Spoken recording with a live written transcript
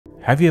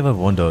Have you ever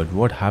wondered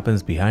what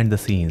happens behind the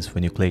scenes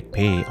when you click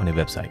pay on a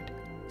website?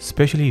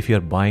 Especially if you're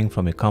buying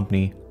from a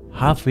company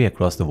halfway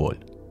across the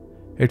world.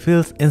 It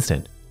feels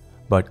instant,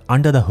 but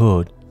under the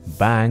hood,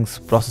 banks,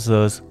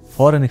 processors,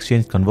 foreign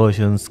exchange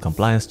conversions,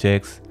 compliance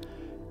checks,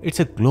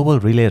 it's a global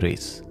relay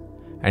race.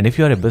 And if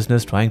you're a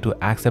business trying to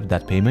accept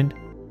that payment,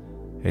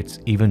 it's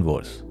even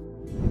worse.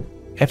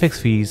 FX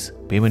fees,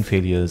 payment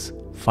failures,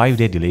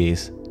 5-day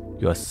delays,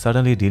 you are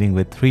suddenly dealing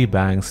with 3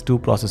 banks, 2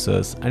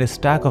 processors, and a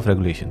stack of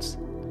regulations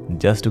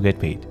just to get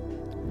paid.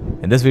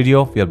 In this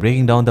video, we are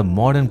breaking down the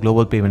modern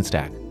global payment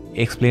stack,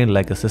 explained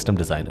like a system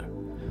designer.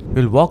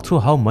 We'll walk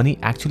through how money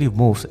actually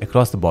moves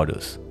across the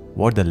borders,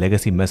 what the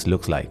legacy mess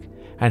looks like,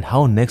 and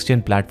how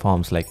next-gen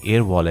platforms like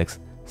Airwallex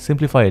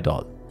simplify it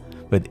all,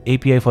 with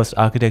API-first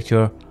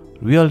architecture,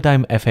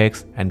 real-time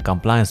FX, and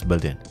compliance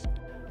built in.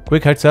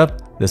 Quick heads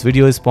up, this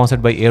video is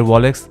sponsored by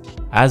Airwallex.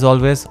 As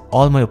always,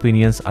 all my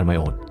opinions are my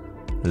own.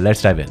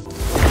 Let's dive in.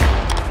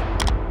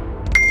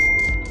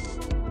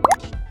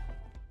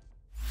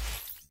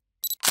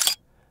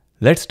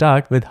 Let's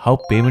start with how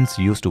payments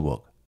used to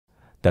work.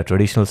 The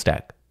traditional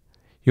stack.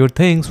 You'd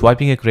think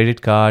swiping a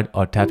credit card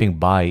or tapping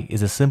buy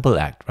is a simple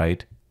act,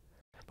 right?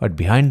 But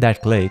behind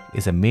that click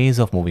is a maze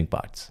of moving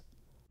parts.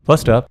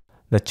 First up,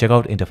 the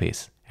checkout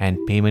interface and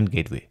payment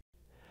gateway.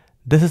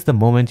 This is the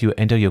moment you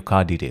enter your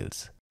card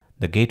details.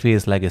 The gateway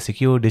is like a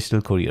secure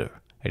digital courier.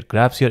 It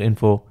grabs your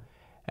info,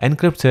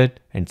 encrypts it,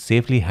 and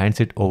safely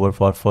hands it over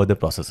for further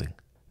processing.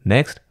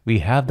 Next, we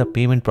have the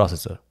payment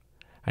processor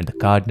and the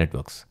card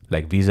networks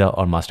like Visa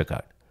or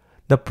MasterCard.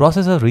 The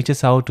processor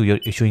reaches out to your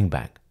issuing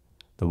bank,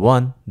 the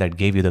one that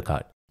gave you the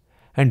card,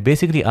 and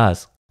basically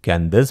asks,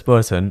 can this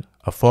person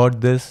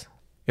afford this?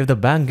 If the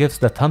bank gives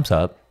the thumbs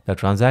up, the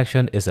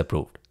transaction is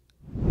approved.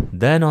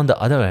 Then on the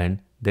other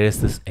end, there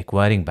is this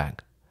acquiring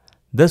bank.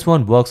 This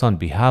one works on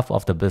behalf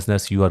of the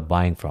business you are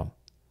buying from.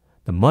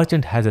 The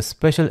merchant has a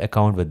special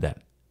account with them,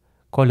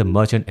 called a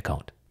merchant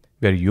account,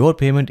 where your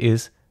payment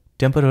is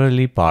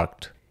temporarily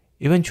parked.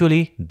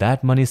 Eventually,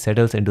 that money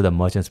settles into the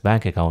merchant's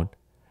bank account,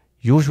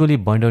 usually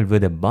bundled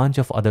with a bunch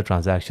of other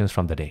transactions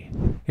from the day.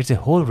 It's a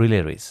whole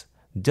relay race,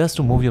 just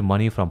to move your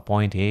money from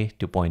point A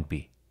to point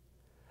B.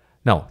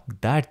 Now,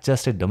 that's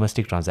just a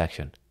domestic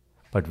transaction.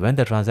 But when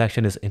the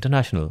transaction is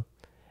international,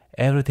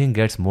 everything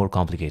gets more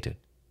complicated.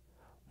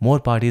 More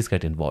parties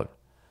get involved.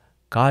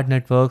 Card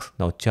networks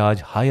now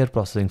charge higher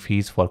processing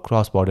fees for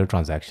cross-border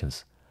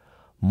transactions.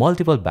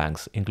 Multiple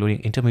banks, including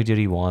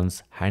intermediary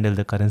ones, handle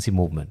the currency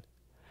movement.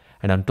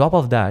 And on top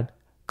of that,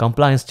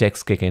 compliance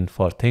checks kick in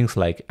for things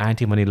like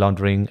anti-money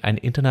laundering and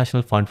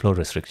international fund flow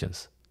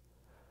restrictions.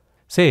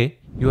 Say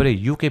you are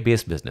a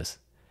UK-based business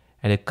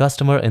and a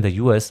customer in the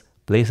US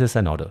places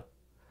an order.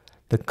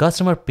 The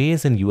customer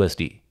pays in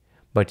USD,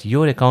 but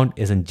your account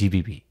is in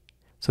GBP.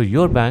 So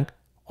your bank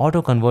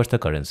auto-converts the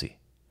currency.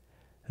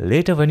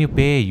 Later, when you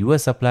pay a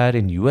US supplier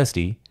in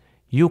USD,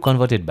 you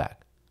convert it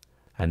back.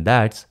 And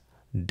that's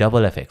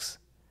double FX.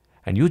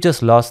 And you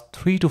just lost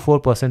 3 to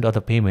 4% of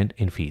the payment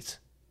in fees.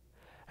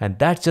 And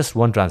that's just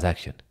one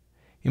transaction.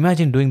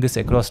 Imagine doing this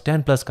across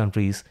 10 plus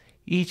countries,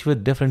 each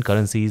with different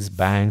currencies,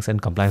 banks, and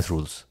compliance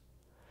rules.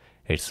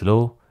 It's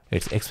slow,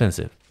 it's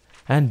expensive,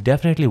 and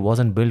definitely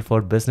wasn't built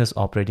for business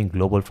operating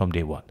global from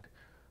day one.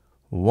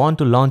 Want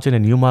to launch in a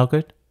new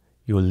market?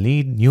 You will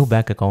need new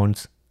bank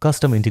accounts,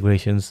 custom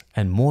integrations,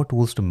 and more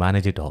tools to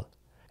manage it all.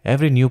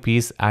 Every new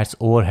piece adds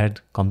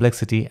overhead,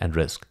 complexity, and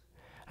risk.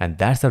 And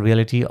that's the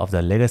reality of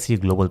the legacy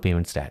global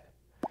payment stack.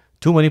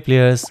 Too many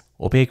players,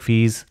 opaque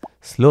fees,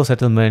 slow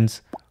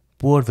settlements,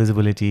 poor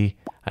visibility,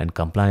 and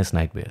compliance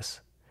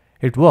nightmares.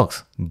 It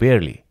works,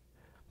 barely,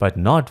 but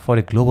not for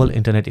a global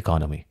internet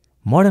economy.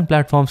 Modern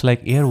platforms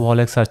like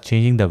Airwallex are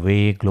changing the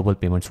way global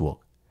payments work.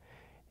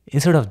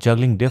 Instead of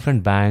juggling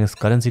different banks,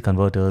 currency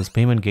converters,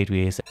 payment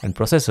gateways, and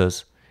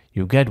processors,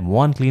 you get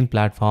one clean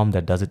platform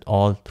that does it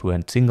all through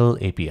a single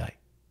API.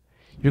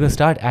 You can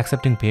start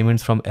accepting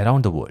payments from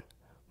around the world,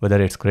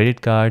 whether it's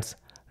credit cards,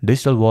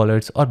 digital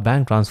wallets, or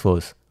bank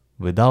transfers,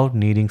 without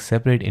needing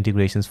separate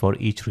integrations for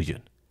each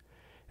region.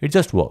 It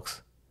just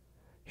works.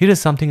 Here is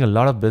something a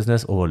lot of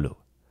business overlook.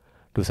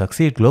 To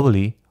succeed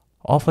globally,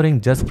 offering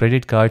just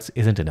credit cards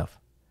isn't enough.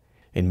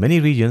 In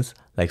many regions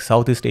like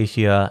Southeast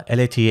Asia,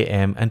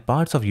 LATAM, and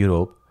parts of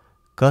Europe,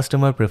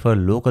 customers prefer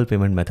local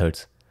payment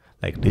methods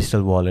like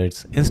digital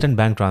wallets, instant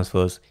bank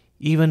transfers,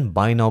 even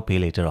buy now pay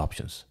later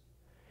options.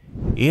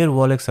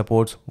 Airwallex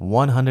supports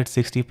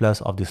 160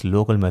 plus of these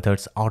local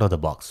methods out of the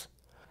box.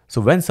 So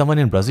when someone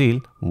in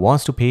Brazil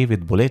wants to pay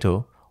with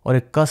Boleto or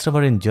a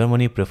customer in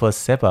Germany prefers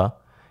SEPA,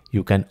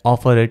 you can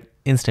offer it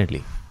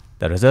instantly.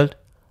 The result?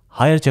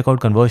 Higher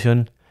checkout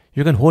conversion.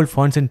 You can hold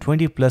funds in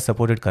 20 plus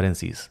supported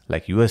currencies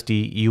like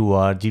USD,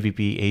 EUR,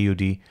 GBP,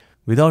 AUD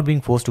without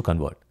being forced to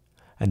convert.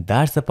 And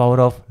that's the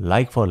power of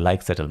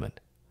like-for-like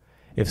settlement.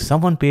 If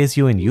someone pays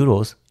you in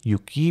euros, you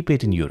keep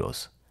it in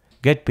euros.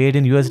 Get paid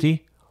in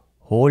USD,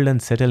 hold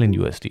and settle in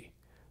USD.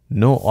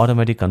 No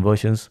automatic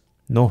conversions,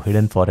 no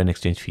hidden foreign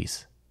exchange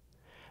fees.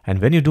 And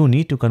when you do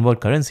need to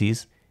convert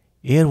currencies,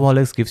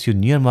 Airwallex gives you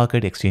near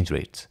market exchange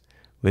rates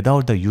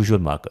without the usual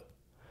markup.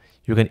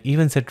 You can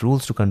even set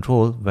rules to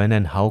control when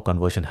and how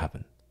conversion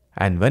happen.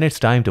 And when it's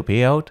time to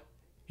pay out,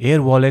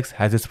 Airwallex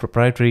has its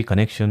proprietary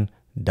connection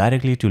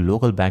directly to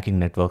local banking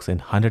networks in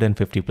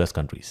 150 plus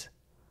countries.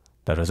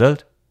 The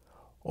result?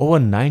 Over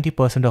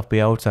 90% of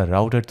payouts are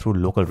routed through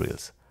local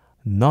rails,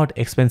 not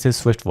expensive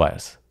Swift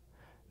wires.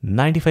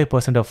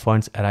 95% of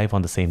funds arrive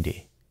on the same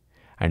day,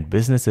 and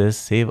businesses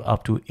save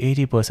up to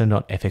 80%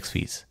 on FX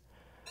fees,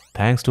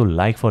 thanks to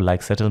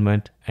like-for-like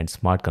settlement and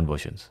smart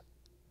conversions.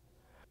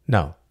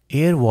 Now,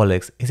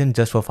 Airwallex isn't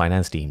just for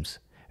finance teams.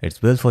 It's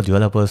built for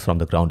developers from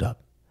the ground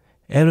up.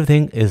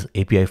 Everything is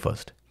API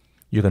first.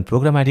 You can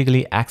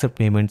programmatically accept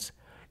payments,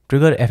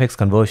 trigger FX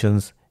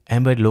conversions,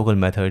 embed local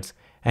methods,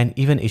 and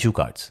even issue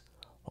cards,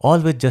 all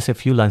with just a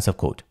few lines of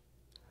code.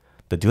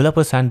 The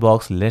developer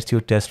sandbox lets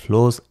you test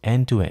flows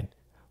end-to-end,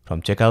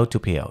 from checkout to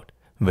payout,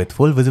 with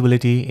full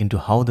visibility into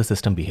how the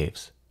system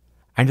behaves.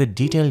 And with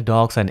detailed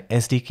docs and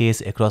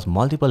SDKs across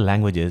multiple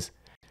languages,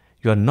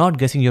 you are not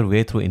guessing your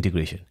way through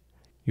integration.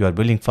 You are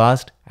building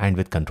fast and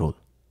with control.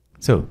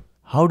 So,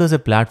 how does a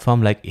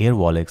platform like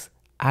Airwallex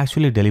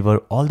actually deliver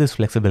all this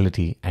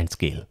flexibility and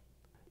scale?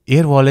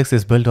 Airwallex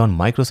is built on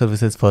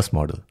Microservices first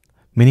model,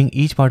 meaning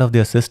each part of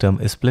their system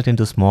is split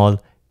into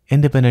small,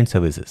 independent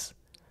services.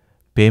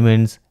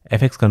 Payments,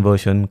 FX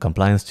conversion,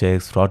 compliance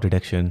checks, fraud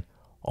detection,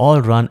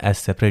 all run as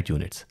separate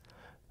units,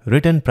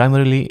 written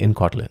primarily in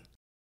Kotlin.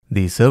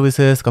 These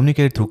services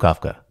communicate through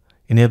Kafka,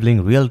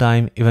 enabling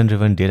real-time,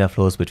 event-driven data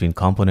flows between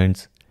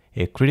components,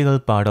 a critical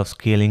part of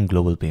scaling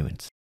global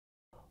payments.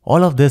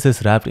 All of this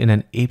is wrapped in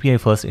an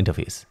API-first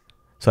interface.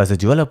 So as a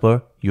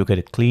developer, you get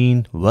a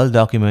clean,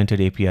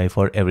 well-documented API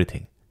for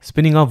everything.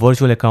 Spinning up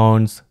virtual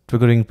accounts,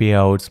 triggering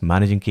payouts,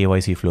 managing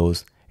KYC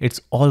flows, it's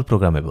all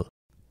programmable.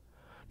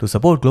 To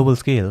support global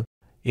scale,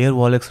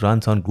 Airwallex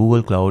runs on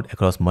Google Cloud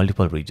across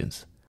multiple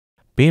regions.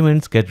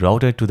 Payments get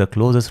routed to the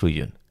closest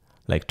region,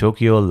 like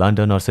Tokyo,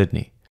 London, or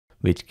Sydney,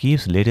 which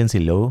keeps latency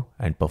low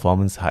and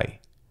performance high.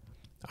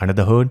 Under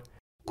the hood,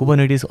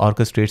 Kubernetes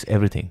orchestrates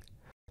everything.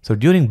 So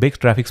during big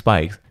traffic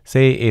spikes,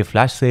 say a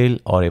flash sale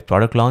or a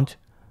product launch,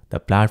 the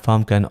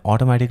platform can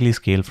automatically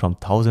scale from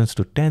thousands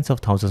to tens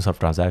of thousands of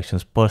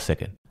transactions per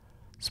second.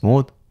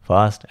 Smooth,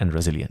 fast, and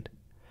resilient.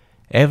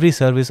 Every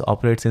service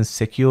operates in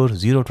secure,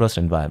 zero-trust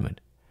environment,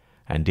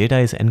 and data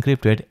is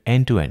encrypted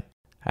end-to-end.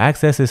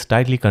 Access is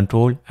tightly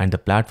controlled, and the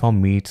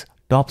platform meets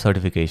top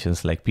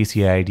certifications like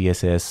PCI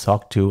DSS,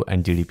 SOC 2,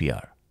 and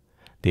GDPR.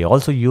 They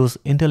also use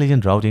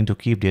intelligent routing to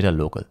keep data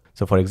local.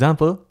 So for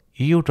example,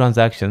 EU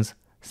transactions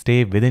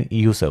stay within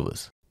EU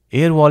servers.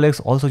 Airwallex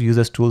also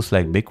uses tools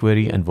like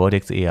BigQuery and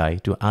Vertex AI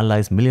to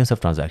analyze millions of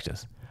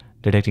transactions,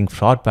 detecting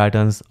fraud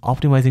patterns,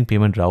 optimizing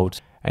payment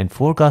routes, and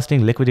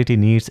forecasting liquidity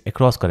needs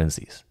across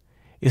currencies.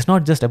 It's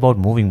not just about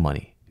moving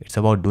money. It's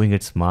about doing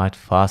it smart,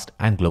 fast,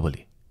 and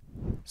globally.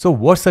 So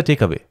what's the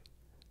takeaway?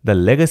 The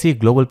legacy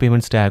global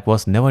payment stack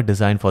was never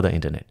designed for the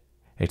internet.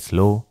 It's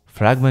slow,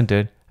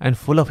 fragmented, and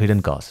full of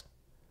hidden costs.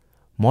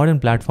 Modern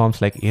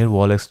platforms like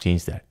Airwallex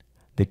change that.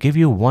 They give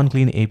you one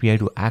clean API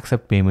to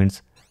accept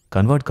payments,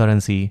 convert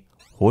currency,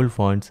 hold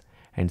funds,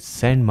 and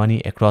send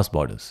money across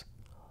borders.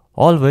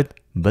 All with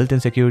built-in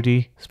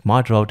security,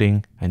 smart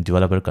routing, and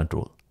developer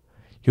control.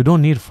 You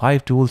don't need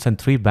 5 tools and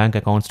 3 bank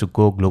accounts to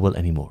go global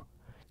anymore.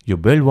 You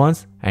build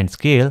once and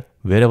scale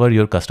wherever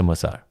your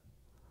customers are.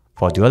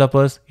 For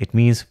developers, it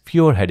means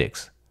fewer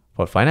headaches.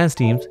 For finance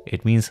teams,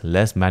 it means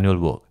less manual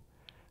work.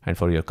 And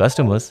for your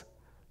customers,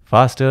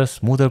 faster,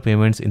 smoother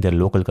payments in their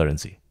local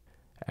currency.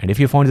 And if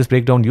you found this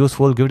breakdown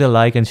useful, give it a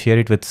like and share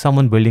it with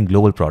someone building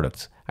global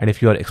products. And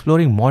if you are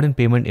exploring modern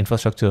payment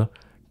infrastructure,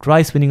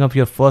 try spinning up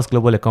your first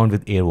global account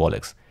with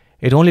Airwallex.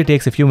 It only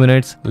takes a few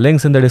minutes.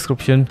 Links in the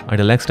description.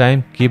 Until next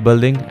time, keep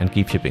building and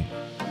keep shipping.